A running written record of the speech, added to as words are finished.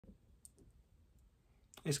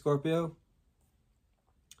Hey Scorpio,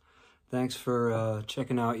 thanks for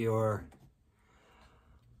checking out your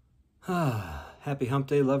happy hump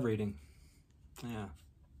day love reading. Yeah,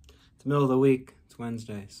 it's the middle of the week, it's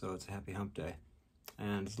Wednesday, so it's a happy hump day.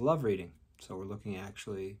 And it's a love reading, so we're looking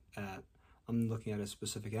I'm looking at a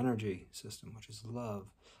specific energy system, which is love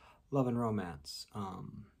and romance.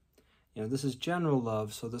 This is general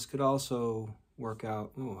love, so this could also work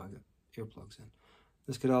out, I got earplugs in.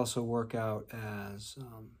 This could also work out as,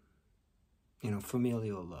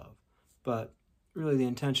 familial love. But really the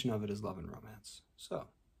intention of it is love and romance. So,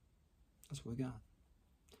 that's what we got.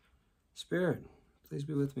 Spirit, please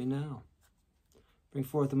be with me now. Bring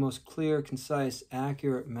forth the most clear, concise,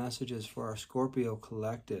 accurate messages for our Scorpio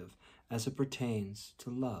collective as it pertains to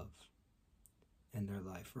love in their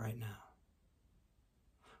life right now.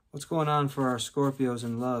 What's going on for our Scorpios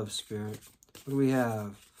in love, Spirit? What do we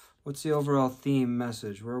have? What's the overall theme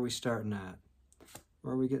message? Where are we starting at?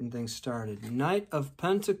 Where are we getting things started? Knight of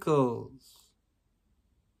Pentacles.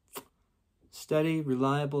 Steady,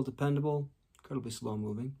 reliable, dependable, incredibly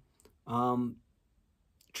slow-moving.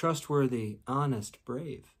 Trustworthy, honest,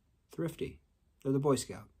 brave, thrifty. They're the Boy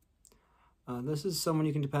Scout. This is someone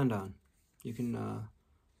you can depend on.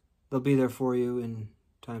 They'll be there for you in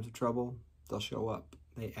times of trouble. They'll show up.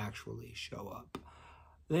 They actually show up.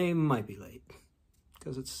 They might be late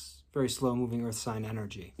because it's very slow-moving earth sign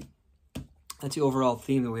energy. That's the overall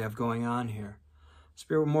theme that we have going on here.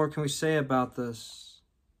 Spirit, what more can we say about this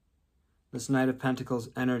Knight of Pentacles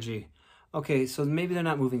energy? Okay, so maybe they're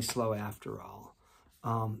not moving slow after all.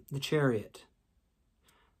 The Chariot.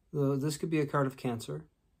 This could be a card of Cancer.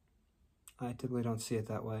 I typically don't see it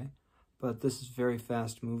that way. But this is very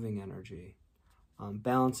fast-moving energy.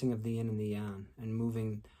 Balancing of the yin and the yang and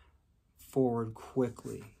moving forward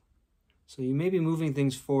quickly. So you may be moving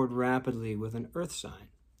things forward rapidly with an earth sign.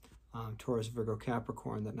 Taurus, Virgo,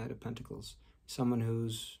 Capricorn, that Knight of Pentacles. Someone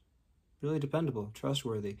who's really dependable,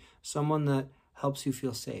 trustworthy. Someone that helps you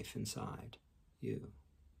feel safe inside you.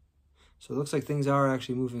 So it looks like things are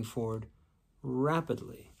actually moving forward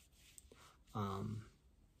rapidly.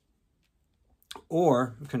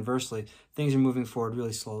 Or, conversely, things are moving forward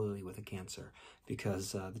really slowly with a Cancer,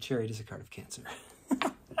 because the Chariot is a card of Cancer.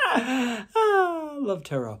 Love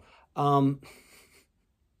tarot.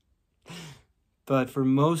 But for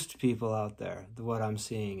most people out there, what I'm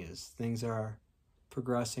seeing is things are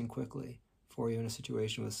progressing quickly for you in a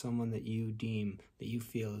situation with someone that you deem, that you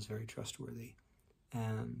feel is very trustworthy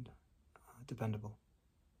and dependable,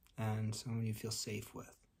 and someone you feel safe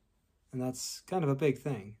with. And that's kind of a big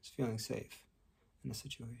thing, is feeling safe in a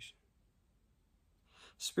situation.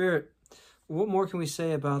 Spirit, what more can we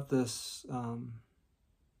say about this,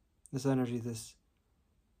 this energy, this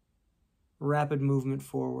rapid movement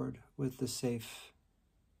forward with the safe,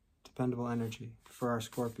 dependable energy for our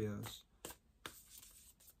Scorpios?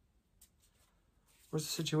 Where's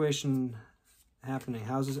the situation happening?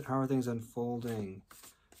 How are things unfolding?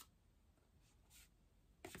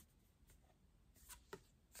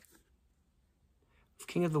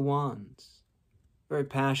 King of the Wands. Very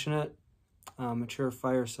passionate, mature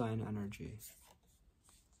fire sign energy.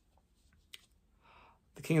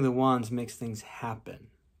 The King of the Wands makes things happen.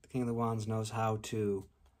 The King of the Wands knows how to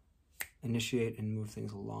initiate and move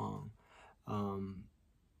things along.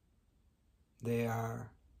 They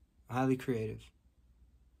are highly creative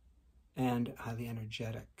and highly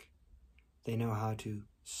energetic. They know how to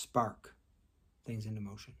spark things into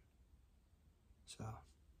motion. So,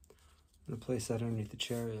 I'm going to place that underneath the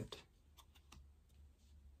Chariot.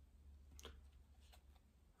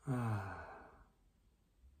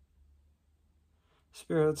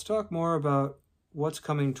 Spirit, let's talk more about what's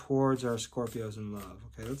coming towards our Scorpios in love.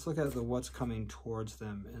 Okay, let's look at what's coming towards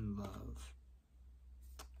them in love.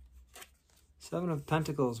 Seven of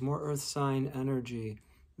Pentacles, more earth sign energy.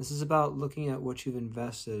 This is about looking at what you've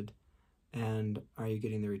invested and are you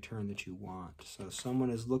getting the return that you want. So someone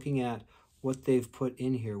is looking at what they've put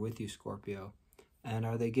in here with you, Scorpio, and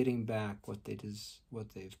are they getting back what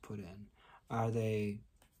they've put in? Are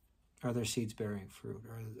their seeds bearing fruit?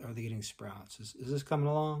 Are they getting sprouts? Is this coming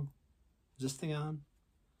along? Is this thing on?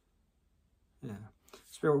 Yeah.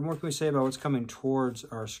 Spirit, what more can we say about what's coming towards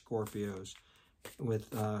our Scorpios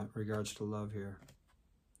with regards to love here?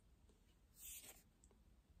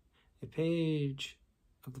 A Page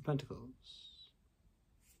of the Pentacles.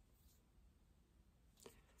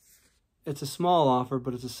 It's a small offer,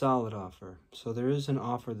 but it's a solid offer. So there is an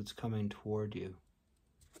offer that's coming toward you.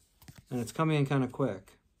 And it's coming in kind of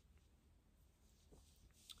quick.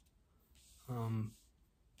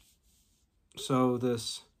 So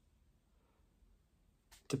this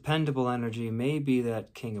dependable energy may be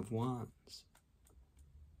that King of Wands.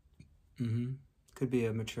 Could be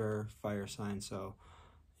a mature fire sign, so,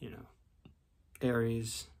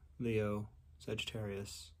 Aries, Leo,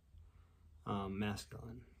 Sagittarius,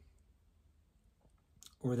 masculine.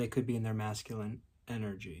 Or they could be in their masculine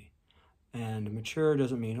energy. And mature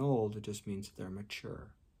doesn't mean old, it just means that they're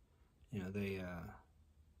mature.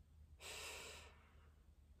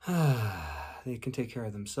 They can take care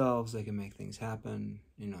of themselves, they can make things happen,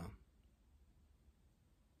 Yeah,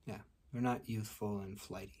 they're not youthful and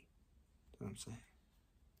flighty. That's what I'm saying.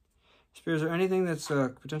 Spirit, is there anything that's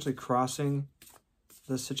potentially crossing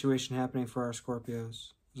the situation happening for our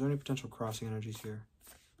Scorpios? Is there any potential crossing energies here?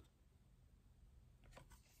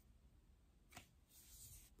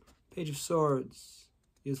 Page of Swords,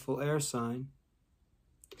 youthful air sign.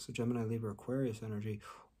 So Gemini, Libra, Aquarius energy.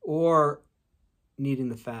 Or needing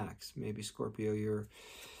the facts. Maybe Scorpio, you're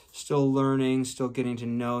still learning, still getting to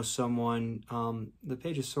know someone. The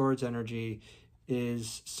Page of Swords energy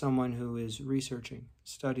is someone who is researching,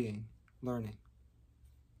 studying, learning.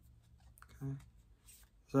 Okay,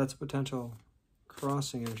 so that's a potential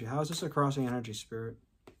crossing energy. How is this a crossing energy, Spirit?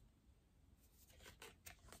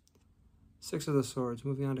 Six of the Swords,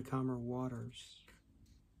 moving on to calmer waters.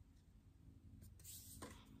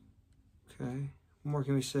 Okay, what more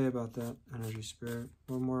can we say about that energy, Spirit?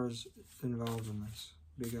 What more is involved in this?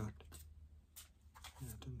 What do you got? Yeah,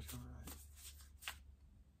 it didn't feel right.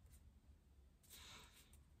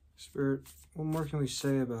 Spirit, what more can we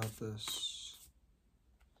say about this?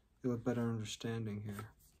 Feel a better understanding here.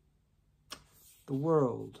 The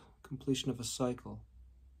world, completion of a cycle.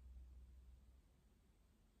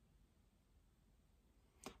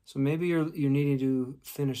 So maybe you're needing to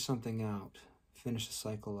finish something out, finish a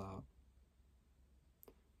cycle out.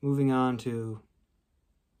 Moving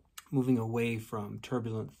away from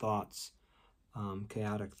turbulent thoughts,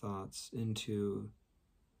 chaotic thoughts, into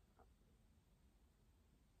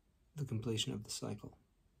the completion of the cycle.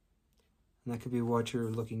 And that could be what you're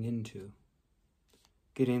looking into.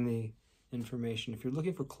 Getting the information. If you're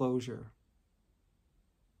looking for closure,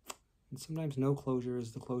 and sometimes no closure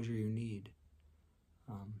is the closure you need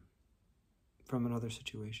from another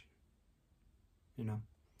situation.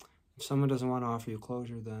 If someone doesn't want to offer you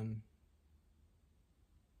closure, then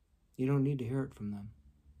you don't need to hear it from them.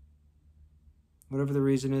 Whatever the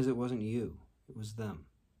reason is, it wasn't you, it was them.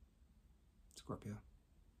 Scorpio.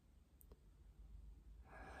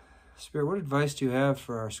 Spirit, what advice do you have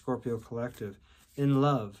for our Scorpio collective in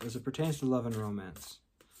love, as it pertains to love and romance?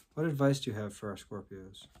 What advice do you have for our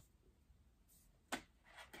Scorpios?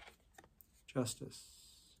 Justice.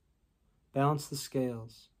 Balance the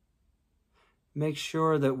scales. Make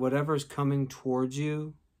sure that whatever's coming towards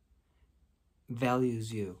you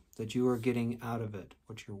values you, that you are getting out of it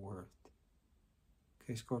what you're worth.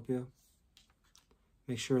 Okay, Scorpio?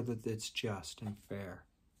 Make sure that it's just and fair.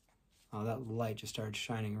 Oh, that light just started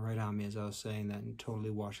shining right on me as I was saying that and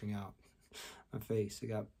totally washing out my face. I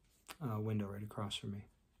got a window right across from me.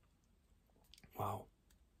 Wow.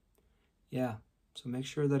 Yeah, so make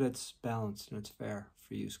sure that it's balanced and it's fair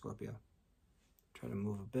for you, Scorpio. Try to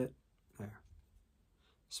move a bit. There.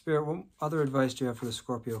 Spirit, what other advice do you have for the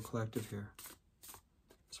Scorpio collective here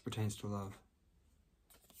as it pertains to love?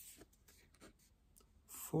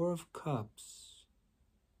 Four of Cups.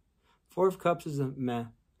 Four of Cups is a meh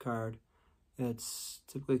card. It's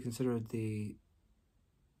typically considered the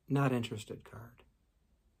not interested card.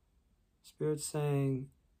 Spirit's saying,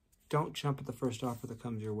 don't jump at the first offer that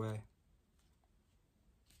comes your way.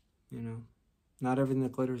 Not everything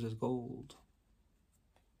that glitters is gold.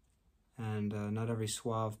 And not every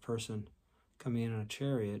suave person coming in on a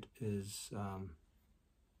chariot is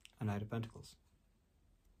a Knight of Pentacles.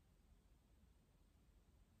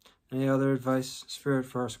 Any other advice, Spirit,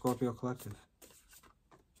 for our Scorpio collective?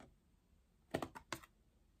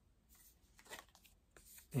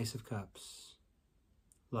 Ace of Cups.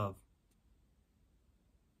 Love.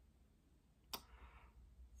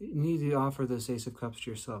 You need to offer this Ace of Cups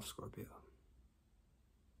to yourself, Scorpio.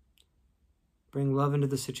 Bring love into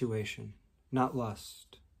the situation, not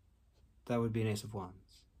lust. That would be an Ace of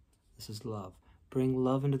Wands. This is love. Bring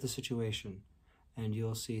love into the situation, and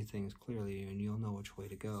you'll see things clearly, and you'll know which way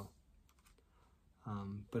to go.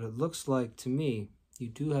 But it looks like, to me, you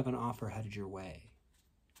do have an offer headed your way.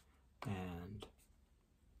 And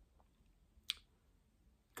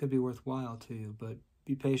it could be worthwhile to you, but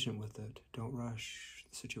be patient with it. Don't rush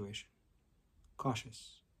the situation.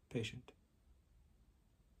 Cautious, patient.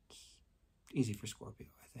 Easy for Scorpio,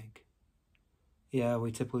 I think. Yeah,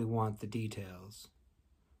 we typically want the details.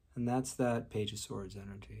 And that's that Page of Swords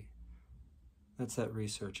energy. That's that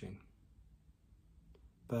researching.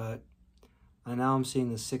 But now I'm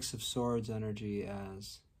seeing the Six of Swords energy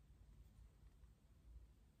as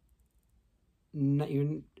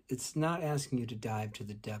it's not asking you to dive to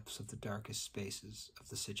the depths of the darkest spaces of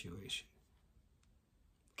the situation.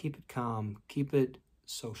 Keep it calm. Keep it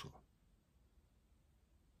social.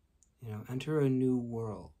 Enter a new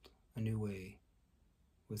world, a new way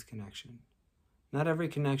with connection. Not every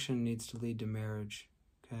connection needs to lead to marriage,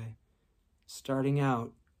 okay? Starting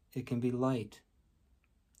out, it can be light.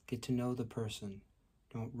 Get to know the person.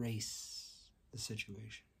 Don't race the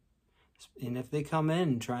situation. And if they come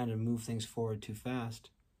in trying to move things forward too fast,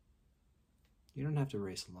 you don't have to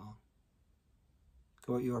race along.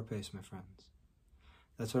 Go at your pace, my friends.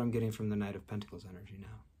 That's what I'm getting from the Knight of Pentacles energy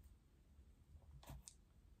now.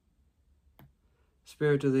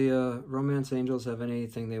 Spirit, do the romance angels have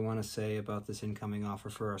anything they want to say about this incoming offer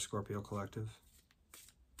for our Scorpio collective?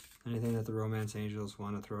 Anything that the romance angels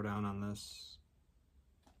want to throw down on this?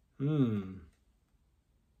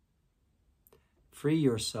 Free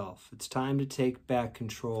yourself. It's time to take back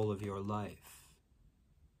control of your life.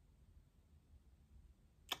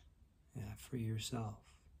 Yeah, free yourself.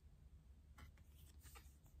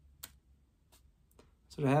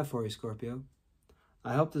 That's what I have for you, Scorpio.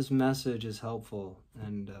 I hope this message is helpful,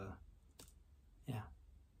 and yeah.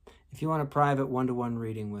 If you want a private one-to-one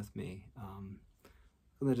reading with me,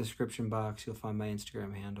 in the description box, you'll find my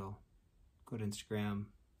Instagram handle. Go to Instagram,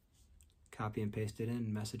 copy and paste it in,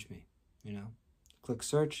 and message me, Click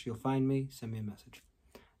search, you'll find me, send me a message,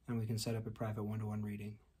 and we can set up a private one-to-one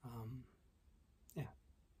reading. Yeah,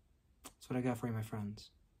 that's what I got for you, my friends.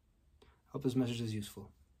 Hope this message is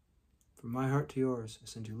useful. From my heart to yours, I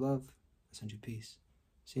send you love, I send you peace.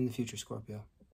 See you in the future, Scorpio.